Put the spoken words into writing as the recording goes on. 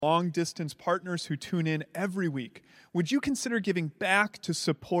long-distance partners who tune in every week, would you consider giving back to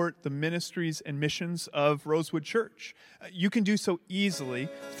support the ministries and missions of Rosewood Church? You can do so easily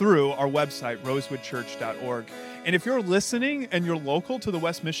through our website, rosewoodchurch.org. And if you're listening and you're local to the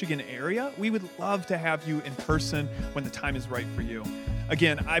West Michigan area, we would love to have you in person when the time is right for you.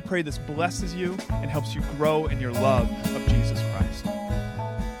 Again, I pray this blesses you and helps you grow in your love of Jesus Christ.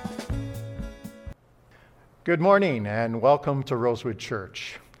 Good morning and welcome to Rosewood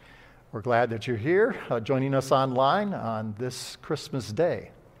Church. We're glad that you're here joining us online on this Christmas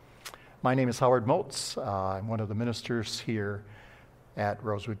Day. My name is Howard Moats. I'm one of the ministers here at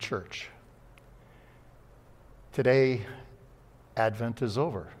Rosewood Church. Today, Advent is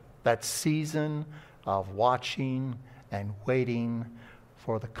over. That season of watching and waiting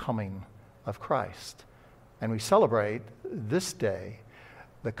for the coming of Christ. And we celebrate this day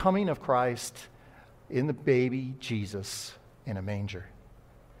the coming of Christ in the baby Jesus in a manger.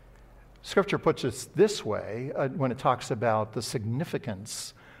 Scripture puts it this way when it talks about the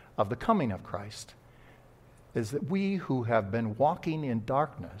significance of the coming of Christ, is that we who have been walking in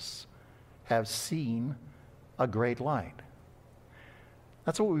darkness have seen a great light.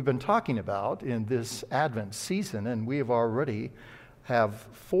 That's what we've been talking about in this Advent season, and we have already have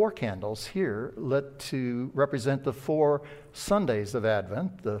 4 candles here lit to represent the 4 Sundays of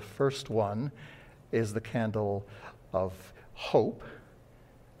Advent. The first one is the candle of hope.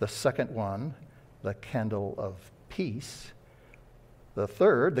 The second one, the candle of peace. The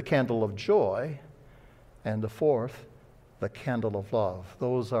third, the candle of joy. And the fourth, the candle of love.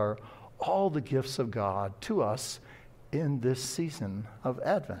 Those are all the gifts of God to us in this season of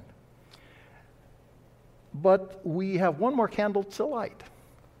Advent. But we have one more candle to light,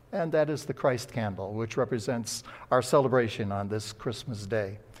 and that is the Christ candle, which represents our celebration on this Christmas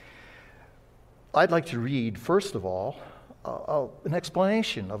day. I'd like to read, first of all, an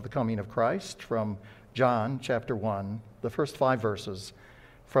explanation of the coming of Christ from John chapter 1, the first 5 verses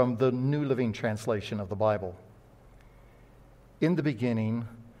from the New Living Translation of the Bible. In the beginning,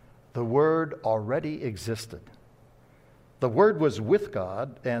 the Word already existed. The Word was with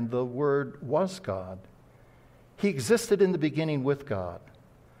God, and the Word was God. He existed in the beginning with God.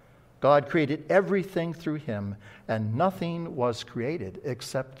 God created everything through Him, and nothing was created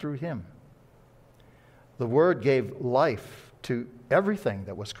except through Him. The Word gave life to everything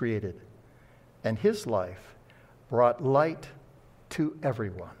that was created, and His life brought light to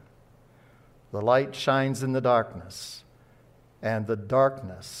everyone. The light shines in the darkness, and the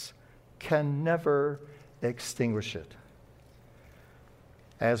darkness can never extinguish it.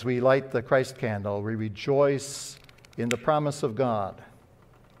 As we light the Christ candle, we rejoice in the promise of God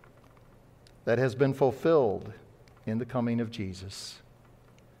that has been fulfilled in the coming of Jesus.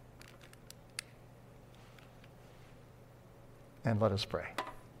 And let us pray.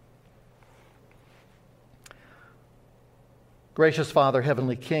 Gracious Father,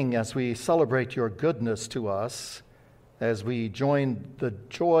 Heavenly King, as we celebrate your goodness to us, as we join the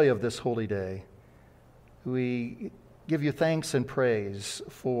joy of this holy day, we give you thanks and praise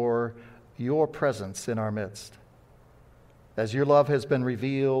for your presence in our midst. As your love has been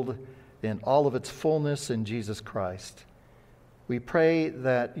revealed in all of its fullness in Jesus Christ, we pray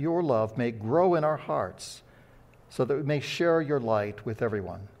that your love may grow in our hearts so that we may share your light with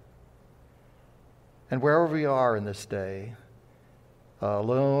everyone. And wherever we are in this day,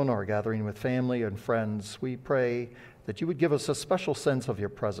 alone or gathering with family and friends, we pray that you would give us a special sense of your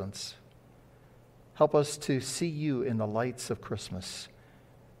presence. Help us to see you in the lights of Christmas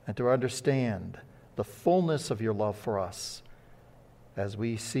and to understand the fullness of your love for us as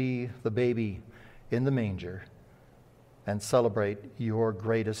we see the baby in the manger and celebrate your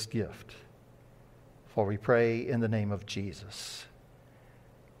greatest gift. For we pray in the name of Jesus.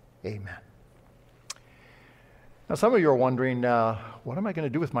 Amen. Now, some of you are wondering, what am I going to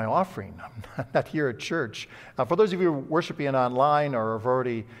do with my offering? I'm not here at church. For those of you worshiping online or have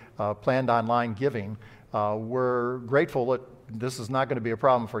already planned online giving, we're grateful that this is not going to be a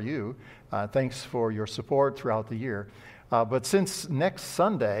problem for you. Thanks for your support throughout the year. But since next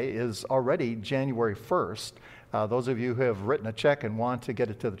Sunday is already January 1st, those of you who have written a check and want to get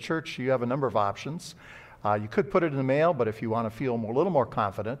it to the church, you have a number of options. You could put it in the mail, but if you want to feel a little more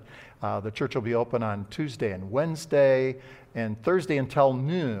confident, the church will be open on Tuesday and Wednesday and Thursday until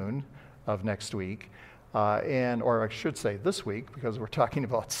noon of next week, or I should say this week, because we're talking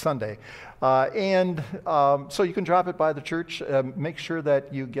about Sunday. So you can drop it by the church. Make sure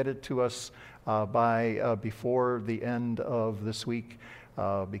that you get it to us by before the end of this week,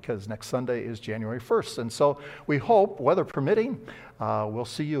 because next Sunday is January 1st. And so we hope, weather permitting, we'll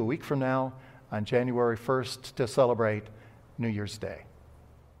see you a week from now on January 1st to celebrate New Year's Day.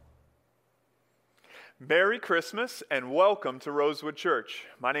 Merry Christmas and welcome to Rosewood Church.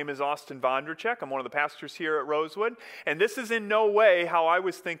 My name is Austin Vondracek. I'm one of the pastors here at Rosewood, and this is in no way how I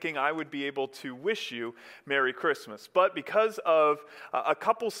was thinking I would be able to wish you Merry Christmas. But because of a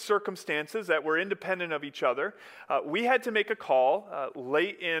couple circumstances that were independent of each other, we had to make a call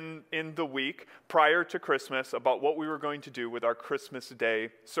late in the week prior to Christmas about what we were going to do with our Christmas Day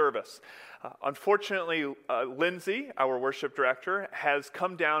service. Unfortunately, Lindsay, our worship director, has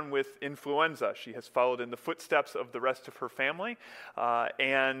come down with influenza. She has followed in the footsteps of the rest of her family,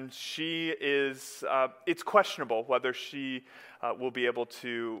 and she is, it's questionable whether she would be able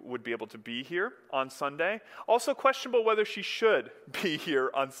to be here on Sunday. Also questionable whether she should be here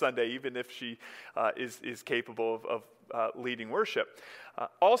on Sunday, even if she is capable of leading worship.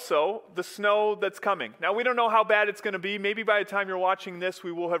 Also, the snow that's coming. Now, we don't know how bad it's going to be. Maybe by the time you're watching this,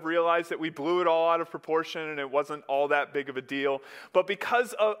 we will have realized that we blew it all out of proportion and it wasn't all that big of a deal. But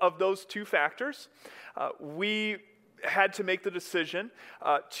because of those two factors, we had to make the decision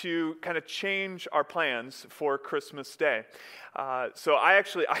to kind of change our plans for Christmas Day. So I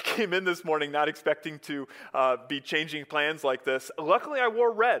came in this morning not expecting to be changing plans like this. Luckily, I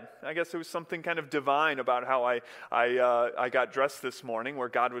wore red. I guess it was something kind of divine about how I got dressed this morning, where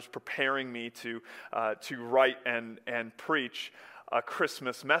God was preparing me to write and preach a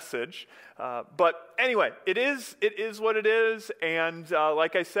Christmas message. But anyway, it is what it is, and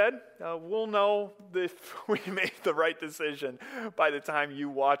like I said, we'll know if we made the right decision by the time you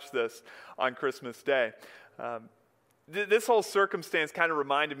watch this on Christmas Day. This whole circumstance kind of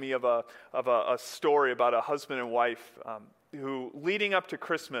reminded me of a story about a husband and wife who, leading up to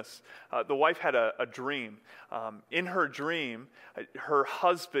Christmas, the wife had a dream. In her dream, her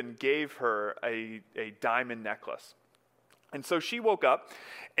husband gave her a diamond necklace. And so she woke up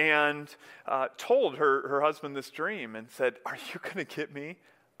and told her husband this dream and said, "Are you going to get me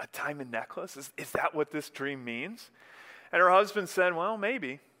a diamond necklace? Is that what this dream means?" And her husband said, "Well,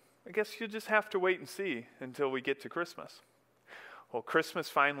 maybe. I guess you'll just have to wait and see until we get to Christmas." Well, Christmas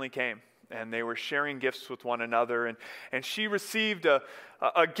finally came, and they were sharing gifts with one another, and she received a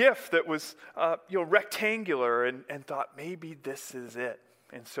gift that was rectangular and thought, maybe this is it.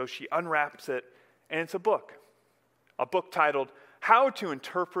 And so she unwraps it, and it's a book titled How to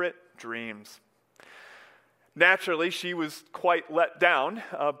Interpret Dreams. Naturally, she was quite let down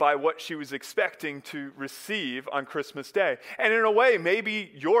by what she was expecting to receive on Christmas Day. And in a way, maybe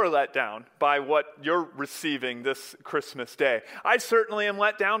you're let down by what you're receiving this Christmas Day. I certainly am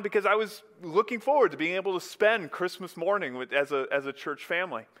let down because I was looking forward to being able to spend Christmas morning as a church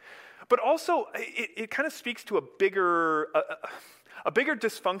family. But also, it kind of speaks to a bigger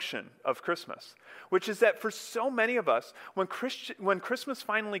dysfunction of Christmas, which is that for so many of us, when Christmas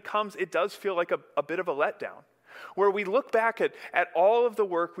finally comes, it does feel like a bit of a letdown, where we look back at all of the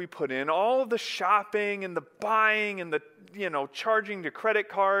work we put in, all of the shopping and the buying and the charging to credit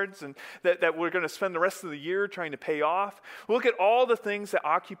cards and that we're going to spend the rest of the year trying to pay off. We look at all the things that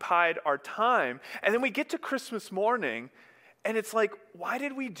occupied our time, and then we get to Christmas morning, and it's like, why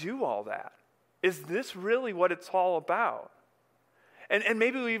did we do all that? Is this really what it's all about? And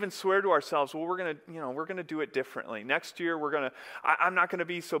maybe we even swear to ourselves, well, we're gonna do it differently. Next year, I'm not gonna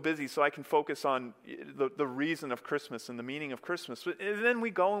be so busy, so I can focus on the reason of Christmas and the meaning of Christmas. And then we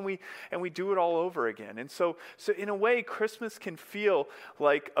go and we do it all over again. And so in a way, Christmas can feel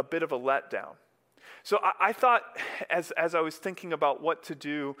like a bit of a letdown. So I thought, as I was thinking about what to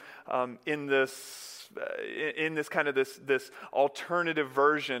do in this kind of this alternative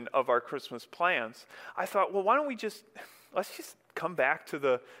version of our Christmas plans, I thought, well, why don't we let's just come back to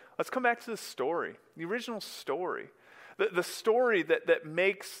the story, the original story, the story that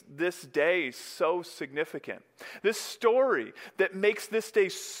makes this day so significant, this story that makes this day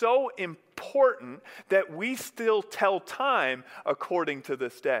so important that we still tell time according to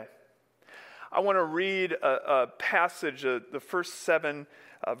this day. I want to read a passage, the first 7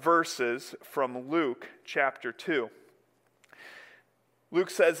 verses from Luke chapter 2. Luke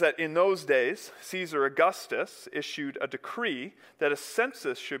says that in those days, Caesar Augustus issued a decree that a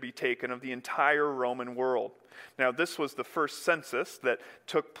census should be taken of the entire Roman world. Now, this was the first census that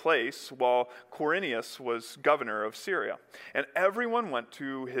took place while Quirinius was governor of Syria, and everyone went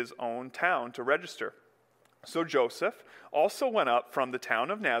to his own town to register. So Joseph also went up from the town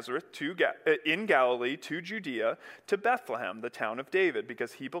of Nazareth in Galilee to Judea to Bethlehem, the town of David,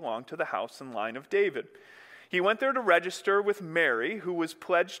 because he belonged to the house and line of David. He went there to register with Mary, who was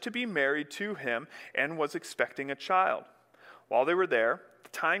pledged to be married to him and was expecting a child. While they were there, the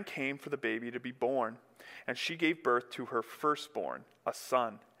time came for the baby to be born, and she gave birth to her firstborn, a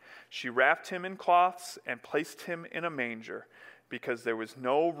son. She wrapped him in cloths and placed him in a manger, because there was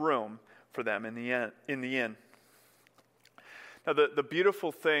no room for them in the end. Now, the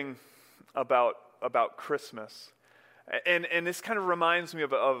beautiful thing about Christmas, and this kind of reminds me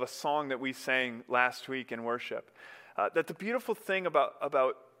of a song that we sang last week in worship, that the beautiful thing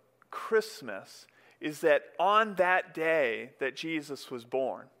about Christmas is that on that day that Jesus was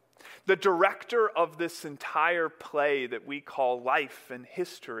born, the director of this entire play that we call life and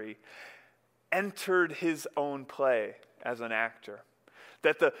history entered his own play as an actor.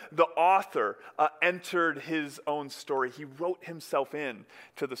 That the author entered his own story. He wrote himself in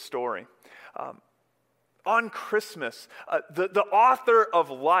to the story. On Christmas, the author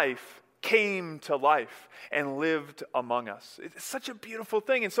of life came to life and lived among us. It's such a beautiful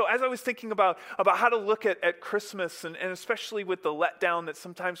thing. And so as I was thinking about how to look at Christmas, and especially with the letdown that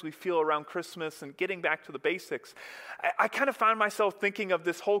sometimes we feel around Christmas and getting back to the basics, I kind of found myself thinking of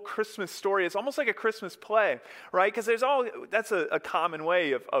this whole Christmas story as almost like a Christmas play, right? Because that's a common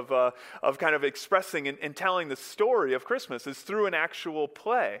way of kind of expressing and telling the story of Christmas is through an actual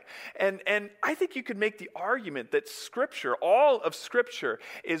play. And I think you could make the argument that Scripture, all of Scripture,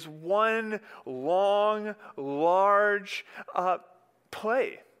 is one long, large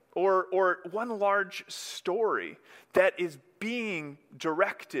play or one large story that is being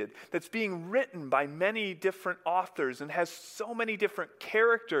directed, that's being written by many different authors and has so many different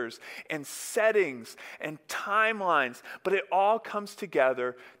characters and settings and timelines, but it all comes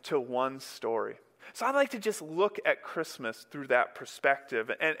together to one story. So I'd like to just look at Christmas through that perspective.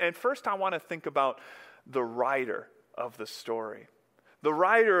 And first I want to think about the writer of the story. The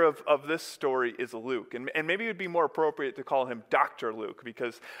writer of this story is Luke, and maybe it would be more appropriate to call him Dr. Luke,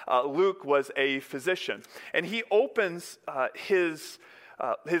 because Luke was a physician. And he opens his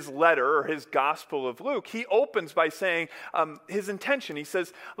letter, or his Gospel of Luke, he opens by saying his intention. He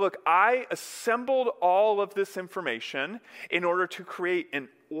says, look, I assembled all of this information in order to create an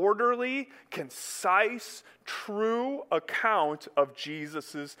orderly, concise, true account of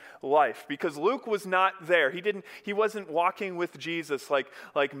Jesus' life. Because Luke was not there. He wasn't walking with Jesus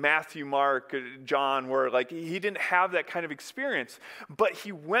like Matthew, Mark, John were. He didn't have that kind of experience. But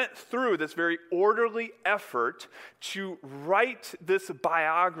he went through this very orderly effort to write this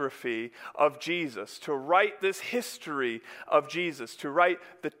biography of Jesus, to write this history of Jesus, to write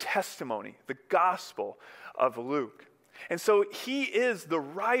the testimony, the gospel of Luke. And so he is the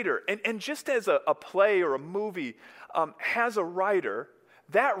writer. And just as a play or a movie has a writer,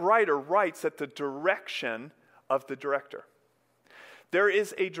 that writer writes at the direction of the director. There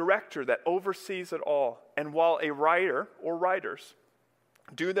is a director that oversees it all. And while a writer or writers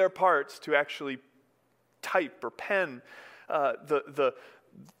do their parts to actually type or pen the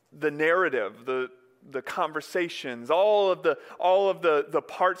narrative, the conversations, all of the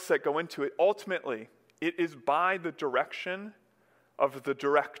parts that go into it, ultimately, it is by the direction of the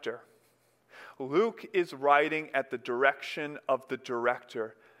director. Luke is writing at the direction of the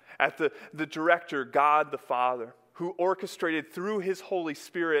director, at the director, God the Father, who orchestrated through his Holy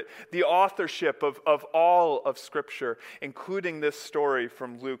Spirit the authorship of all of Scripture, including this story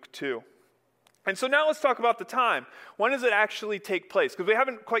from Luke 2. And so now let's talk about the time. When does it actually take place? Because we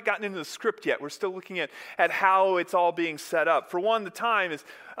haven't quite gotten into the script yet. We're still looking at how it's all being set up. For one, the time is,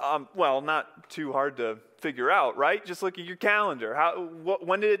 not too hard to figure out, right? Just look at your calendar.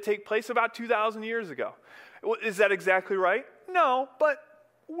 When did it take place? About 2,000 years ago. Is that exactly right? No, but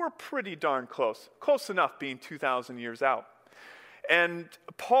we're pretty darn close. Close enough being 2,000 years out. And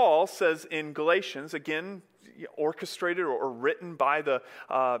Paul says in Galatians, again, orchestrated or written by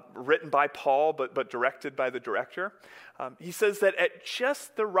Paul, but directed by the director. He says that at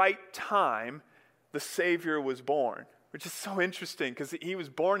just the right time, the Savior was born. Which is so interesting because he was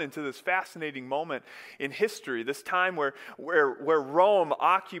born into this fascinating moment in history, this time where Rome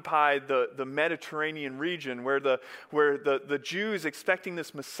occupied the Mediterranean region, where the Jews expecting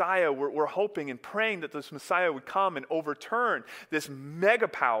this Messiah were hoping and praying that this Messiah would come and overturn this mega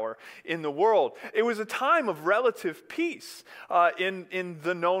power in the world. It was a time of relative peace in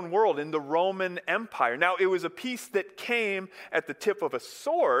the known world, in the Roman Empire. Now, it was a peace that came at the tip of a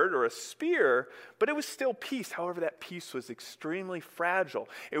sword or a spear, but it was still peace. However, that peace was extremely fragile.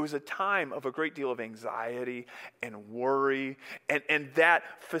 It was a time of a great deal of anxiety and worry, and that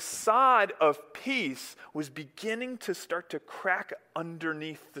facade of peace was beginning to start to crack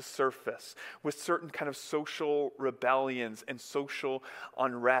underneath the surface with certain kind of social rebellions and social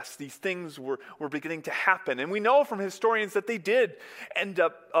unrest. These things were beginning to happen, and we know from historians that they did end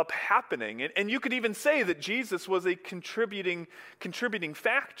up happening. And you could even say that Jesus was a contributing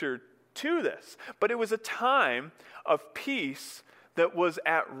factor to this. But it was a time of peace that was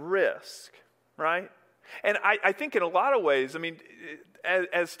at risk, right? And I think in a lot of ways, I mean,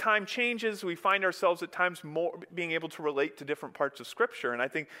 as time changes, we find ourselves at times more being able to relate to different parts of Scripture. And I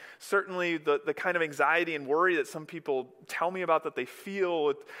think certainly the kind of anxiety and worry that some people tell me about that they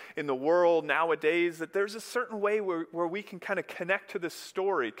feel in the world nowadays, that there's a certain way where we can kind of connect to this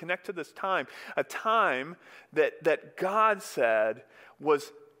story, connect to this time, a time that God said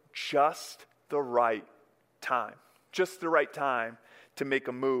was just the right time to make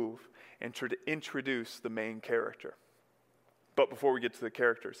a move and to introduce the main character. But before we get to the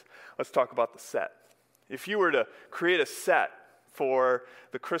characters, let's talk about the set. If you were to create a set for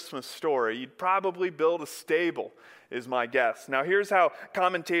the Christmas story, you'd probably build a stable, is my guess. Now here's how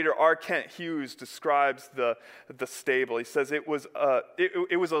commentator R. Kent Hughes describes the stable. He says it was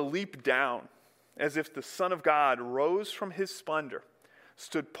a leap down, as if the Son of God rose from his splendor,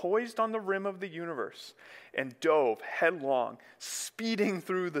 stood poised on the rim of the universe, and dove headlong, speeding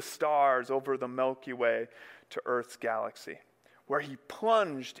through the stars over the Milky Way to Earth's galaxy, where he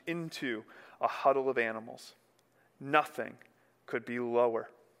plunged into a huddle of animals. Nothing could be lower.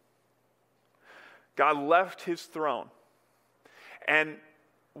 God left his throne and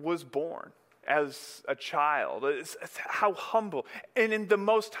was born as a child. It's how humble, and in the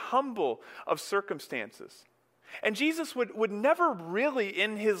most humble of circumstances. And Jesus would never really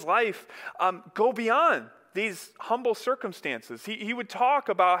in his life go beyond these humble circumstances. He would talk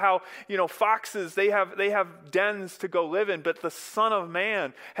about how, foxes, they have dens to go live in, but the Son of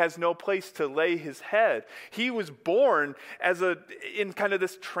Man has no place to lay his head. He was born in kind of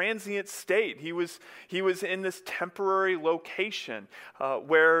this transient state. He was in this temporary location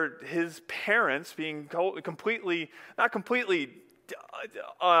where his parents, being not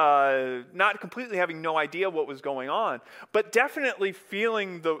completely having no idea what was going on, but definitely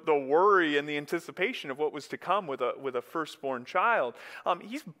feeling the worry and the anticipation of what was to come with a firstborn child.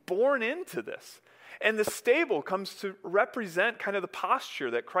 He's born into this. And the stable comes to represent kind of the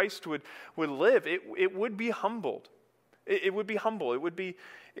posture that Christ would live. It would be humbled. It would be humble. It would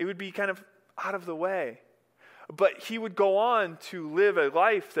be kind of out of the way. But he would go on to live a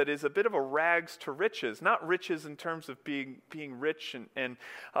life that is a bit of a rags to riches. Not riches in terms of being rich and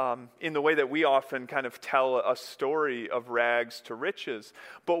in the way that we often kind of tell a story of rags to riches,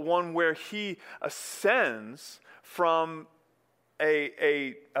 but one where he ascends from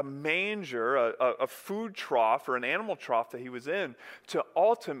a manger, a food trough or an animal trough that he was in, to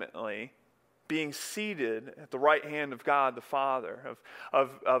ultimately being seated at the right hand of God the Father,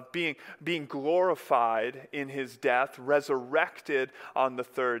 of being glorified in his death, resurrected on the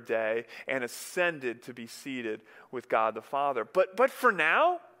third day, and ascended to be seated with God the Father. But for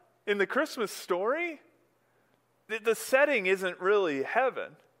now, in the Christmas story, the setting isn't really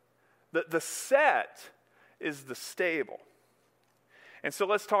heaven. The set is the stable. And so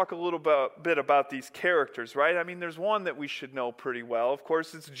let's talk a little bit about these characters, right? I mean, there's one that we should know pretty well. Of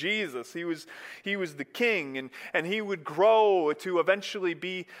course, it's Jesus. He was the king, and he would grow to eventually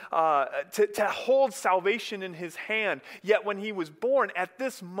be, to hold salvation in his hand. Yet when he was born, at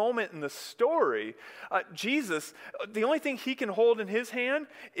this moment in the story, Jesus, the only thing he can hold in his hand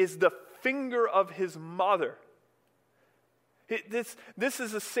is the finger of his mother. This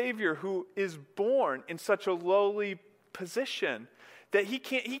is a Savior who is born in such a lowly position that he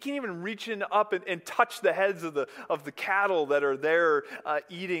can't even reach up and touch the heads of the cattle that are there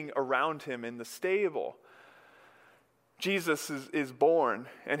eating around him in the stable. Jesus is born,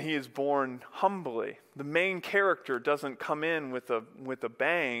 and he is born humbly. The main character doesn't come in with a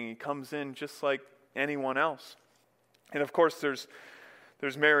bang. He comes in just like anyone else. And of course, there's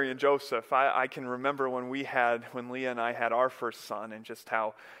Mary and Joseph. I can remember when Leah and I had our first son, and just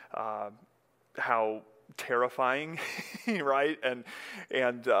how terrifying, right, and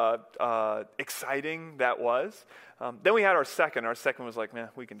exciting that was. Then we had our second. Our second was like, man,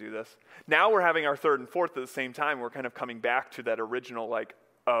 we can do this. Now we're having our third and fourth at the same time. We're kind of coming back to that original, like,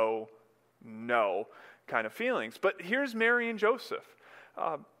 oh no, kind of feelings. But here's Mary and Joseph.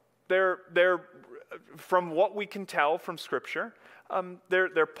 They're from what we can tell from Scripture,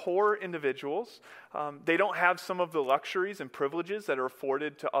 they're poor individuals. They don't have some of the luxuries and privileges that are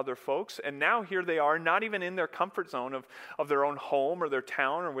afforded to other folks. And now here they are, not even in their comfort zone of their own home or their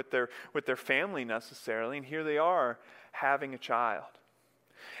town or with their family necessarily. And here they are having a child.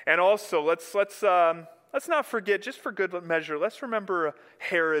 And also, let's not forget, just for good measure, let's remember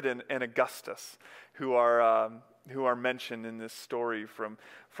Herod and Augustus, who are mentioned in this story from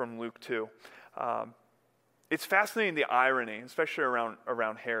Luke 2. It's fascinating, the irony, especially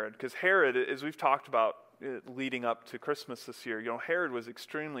around Herod, because Herod, as we've talked about leading up to Christmas this year, Herod was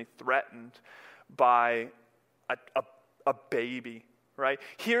extremely threatened by a baby, right?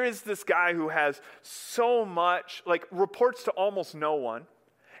 Here is this guy who has so much, like reports to almost no one,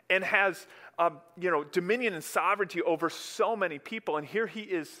 and has, dominion and sovereignty over so many people. And here he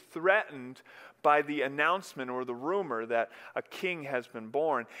is threatened by the announcement or the rumor that a king has been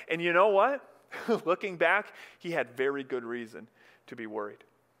born. And you know what? Looking back, he had very good reason to be worried.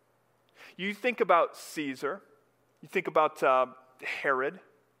 You think about Caesar, you think about Herod.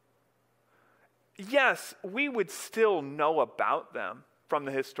 Yes, we would still know about them from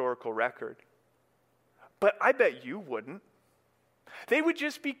the historical record, but I bet you wouldn't. They would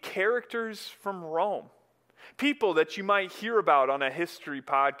just be characters from Rome, people that you might hear about on a history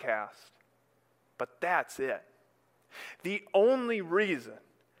podcast, but that's it. The only reason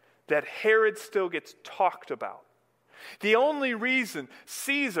that Herod still gets talked about, the only reason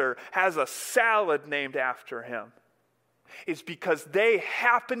Caesar has a salad named after him, is because they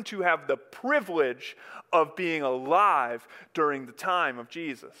happen to have the privilege of being alive during the time of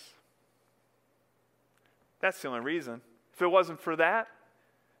Jesus. That's the only reason. If it wasn't for that,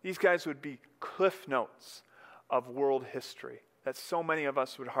 these guys would be cliff notes of world history that so many of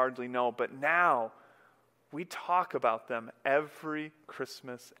us would hardly know. But now, we talk about them every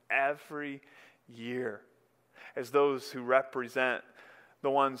Christmas, every year, as those who represent the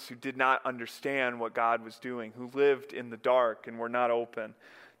ones who did not understand what God was doing, who lived in the dark and were not open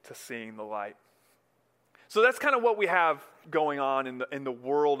to seeing the light. So that's kind of what we have going on in the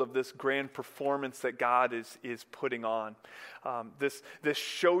world of this grand performance that God is putting on. This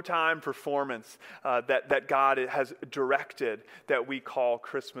Showtime performance that God has directed that we call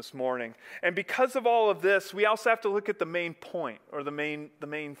Christmas morning. And because of all of this, we also have to look at the main point or the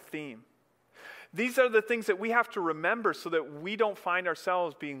main theme. These are the things that we have to remember so that we don't find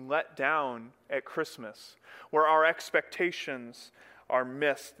ourselves being let down at Christmas, where our expectations are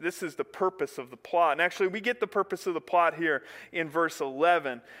missed. This is the purpose of the plot. And actually, we get the purpose of the plot here in verse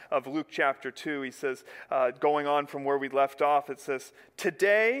 11 of Luke chapter 2. He says, going on from where we left off, it says,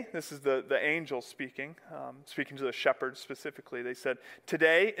 today, this is the angel speaking to the shepherds specifically. They said,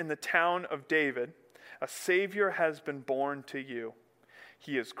 today in the town of David, a Savior has been born to you.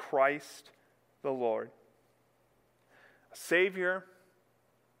 He is Christ the Lord. A Savior,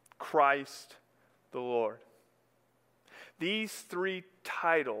 Christ the Lord. These three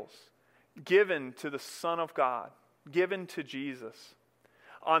titles given to the Son of God, given to Jesus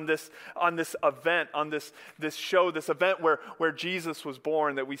on this event, on this show, this event where Jesus was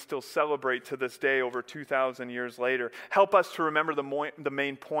born that we still celebrate to this day over 2,000 years later, help us to remember the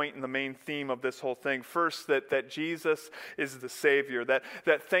main point and the main theme of this whole thing. First, that Jesus is the Savior, that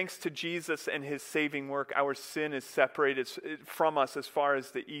thanks to Jesus and his saving work, our sin is separated from us as far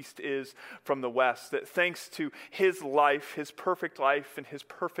as the east is from the west. That thanks to his life, his perfect life and his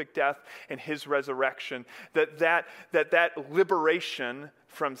perfect death and his resurrection, that liberation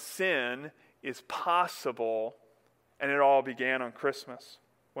from sin is possible, and it all began on Christmas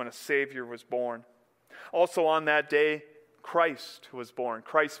when a Savior was born. Also on that day, Christ was born.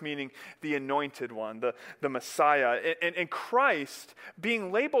 Christ meaning the anointed one, the Messiah. And Christ,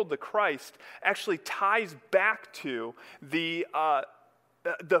 being labeled the Christ, actually ties back to the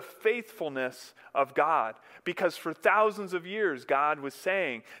faithfulness of God. Because for thousands of years, God was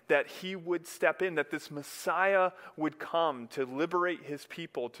saying that he would step in, that this Messiah would come to liberate his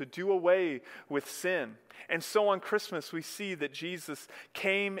people, to do away with sin. And so on Christmas, we see that Jesus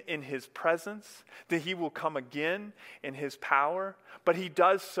came in his presence, that he will come again in his power, but he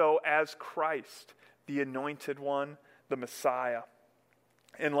does so as Christ, the anointed one, the Messiah.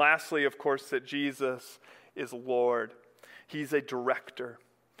 And lastly, of course, that Jesus is Lord. He's a director.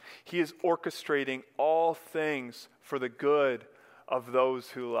 He is orchestrating all things for the good of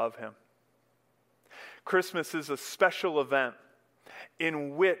those who love him. Christmas is a special event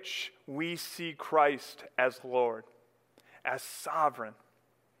in which we see Christ as Lord, as sovereign,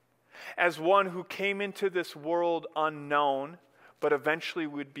 as one who came into this world unknown, but eventually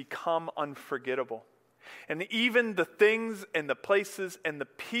would become unforgettable. And even the things and the places and the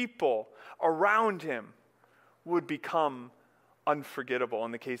people around him would become unforgettable.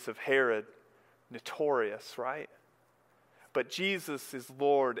 In the case of Herod, notorious, right? But Jesus is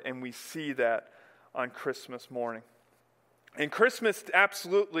Lord, and we see that on Christmas morning. And Christmas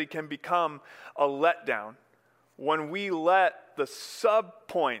absolutely can become a letdown when we let the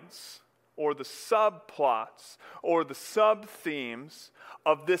subpoints or the subplots or the sub-themes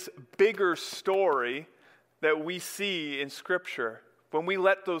of this bigger story that we see in Scripture, when we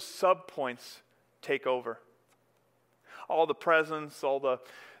let those subpoints take over. All the presents, all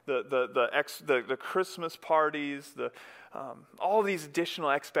the Christmas parties, all these additional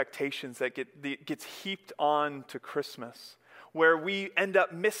expectations that gets heaped on to Christmas. where we end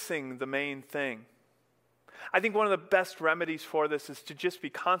up missing the main thing. I think one of the best remedies for this is to just be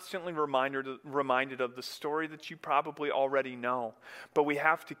constantly reminded of the story that you probably already know. But we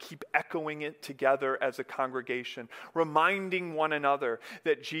have to keep echoing it together as a congregation, reminding one another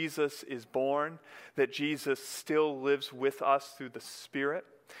that Jesus is born, that Jesus still lives with us through the Spirit,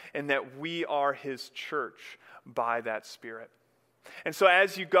 and that we are his church by that Spirit. And so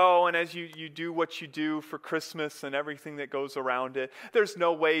as you go and as you do what you do for Christmas and everything that goes around it, there's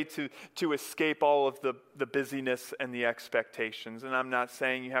no way to escape all of the busyness and the expectations. And I'm not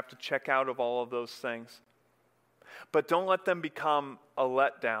saying you have to check out of all of those things. But don't let them become a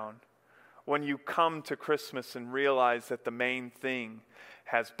letdown when you come to Christmas and realize that the main thing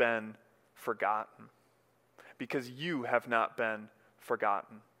has been forgotten. Because you have not been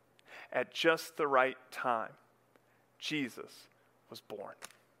forgotten. At just the right time, Jesus was born.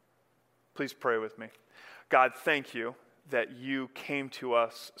 Please pray with me. God, thank you that you came to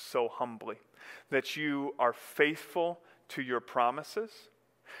us so humbly, that you are faithful to your promises,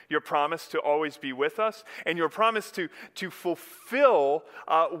 your promise to always be with us, and your promise to fulfill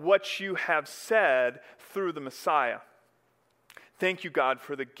what you have said through the Messiah. Thank you, God,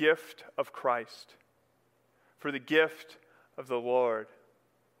 for the gift of Christ, for the gift of the Lord,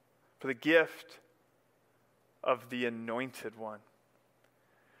 for the gift of the Anointed One.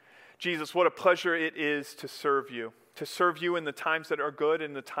 Jesus, what a pleasure it is to serve you in the times that are good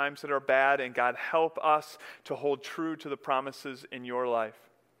and the times that are bad. And God, help us to hold true to the promises in your life.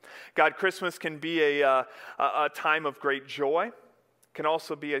 God, Christmas can be a time of great joy, can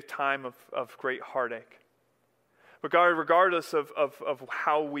also be a time of great heartache. But God, regardless of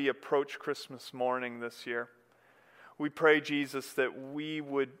how we approach Christmas morning this year, we pray, Jesus, that we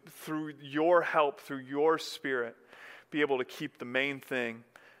would, through your help, through your Spirit, be able to keep the main thing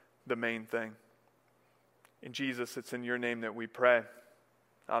the main thing. In Jesus, it's in your name that we pray.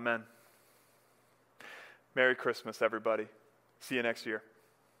 Amen. Merry Christmas, everybody. See you next year.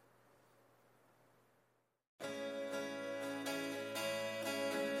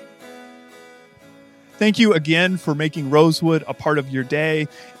 Thank you again for making Rosewood a part of your day.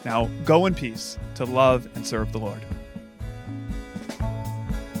 Now go in peace to love and serve the Lord.